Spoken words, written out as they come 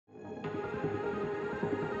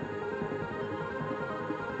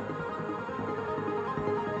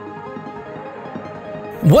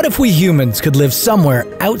What if we humans could live somewhere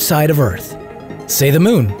outside of Earth? Say the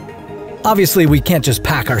moon. Obviously, we can't just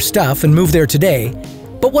pack our stuff and move there today,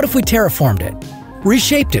 but what if we terraformed it,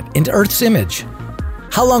 reshaped it into Earth's image?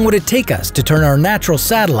 How long would it take us to turn our natural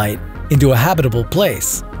satellite into a habitable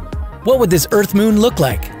place? What would this Earth-Moon look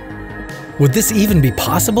like? Would this even be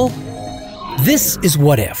possible? This is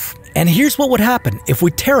What If, and here's what would happen if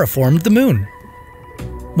we terraformed the moon.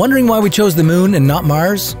 Wondering why we chose the moon and not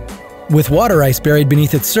Mars? With water ice buried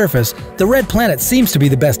beneath its surface, the red planet seems to be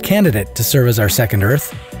the best candidate to serve as our second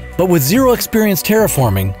Earth. But with zero experience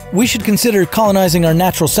terraforming, we should consider colonizing our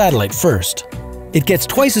natural satellite first. It gets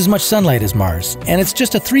twice as much sunlight as Mars, and it's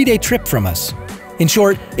just a 3-day trip from us. In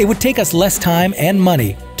short, it would take us less time and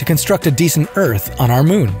money to construct a decent Earth on our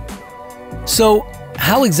moon. So,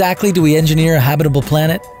 how exactly do we engineer a habitable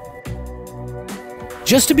planet?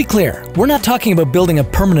 Just to be clear, we're not talking about building a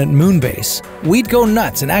permanent moon base. We'd go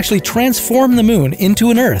nuts and actually transform the moon into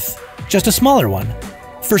an Earth, just a smaller one.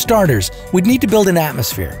 For starters, we'd need to build an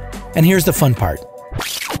atmosphere. And here's the fun part.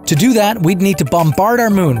 To do that, we'd need to bombard our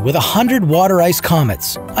moon with 100 water ice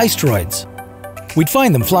comets, asteroids. We'd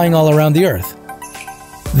find them flying all around the Earth.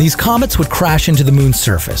 These comets would crash into the moon's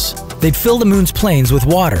surface. They'd fill the moon's plains with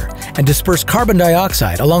water and disperse carbon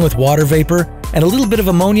dioxide along with water vapor and a little bit of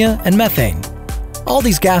ammonia and methane. All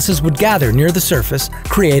these gases would gather near the surface,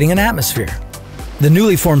 creating an atmosphere. The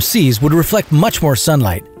newly formed seas would reflect much more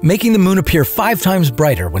sunlight, making the moon appear 5 times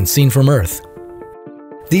brighter when seen from Earth.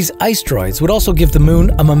 These asteroids would also give the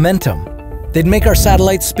moon a momentum. They'd make our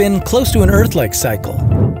satellite spin close to an Earth-like cycle.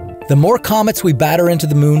 The more comets we batter into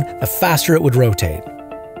the moon, the faster it would rotate.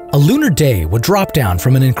 A lunar day would drop down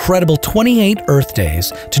from an incredible 28 Earth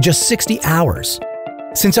days to just 60 hours.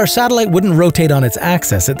 Since our satellite wouldn't rotate on its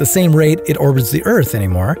axis at the same rate it orbits the Earth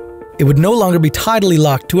anymore, it would no longer be tidally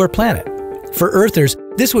locked to our planet. For Earthers,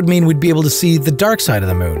 this would mean we'd be able to see the dark side of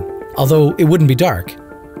the moon, although it wouldn't be dark.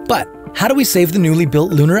 But how do we save the newly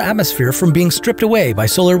built lunar atmosphere from being stripped away by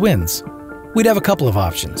solar winds? We'd have a couple of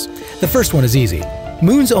options. The first one is easy.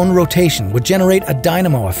 Moon's own rotation would generate a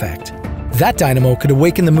dynamo effect. That dynamo could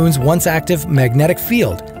awaken the moon's once active magnetic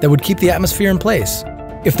field that would keep the atmosphere in place.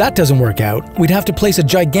 If that doesn't work out, we'd have to place a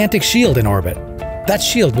gigantic shield in orbit. That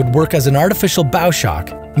shield would work as an artificial bow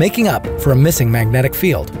shock, making up for a missing magnetic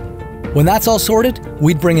field. When that's all sorted,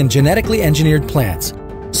 we'd bring in genetically engineered plants,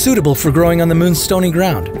 suitable for growing on the moon's stony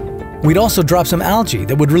ground. We'd also drop some algae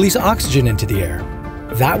that would release oxygen into the air.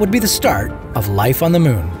 That would be the start of life on the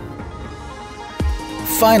moon.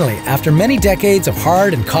 Finally, after many decades of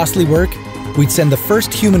hard and costly work, we'd send the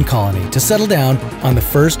first human colony to settle down on the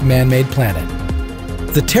first man-made planet.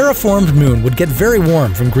 The terraformed moon would get very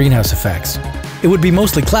warm from greenhouse effects. It would be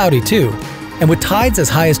mostly cloudy too, and with tides as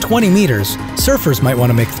high as 20 meters, surfers might want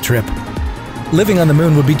to make the trip. Living on the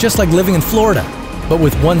moon would be just like living in Florida, but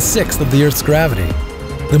with 1/6 of the Earth's gravity.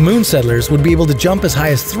 The moon settlers would be able to jump as high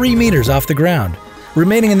as 3 meters off the ground,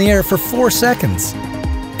 remaining in the air for 4 seconds.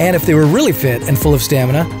 And if they were really fit and full of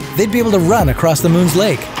stamina, they'd be able to run across the moon's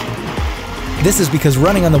lake. This is because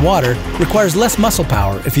running on the water requires less muscle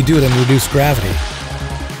power if you do it in reduced gravity.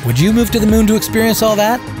 Would you move to the moon to experience all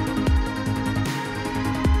that?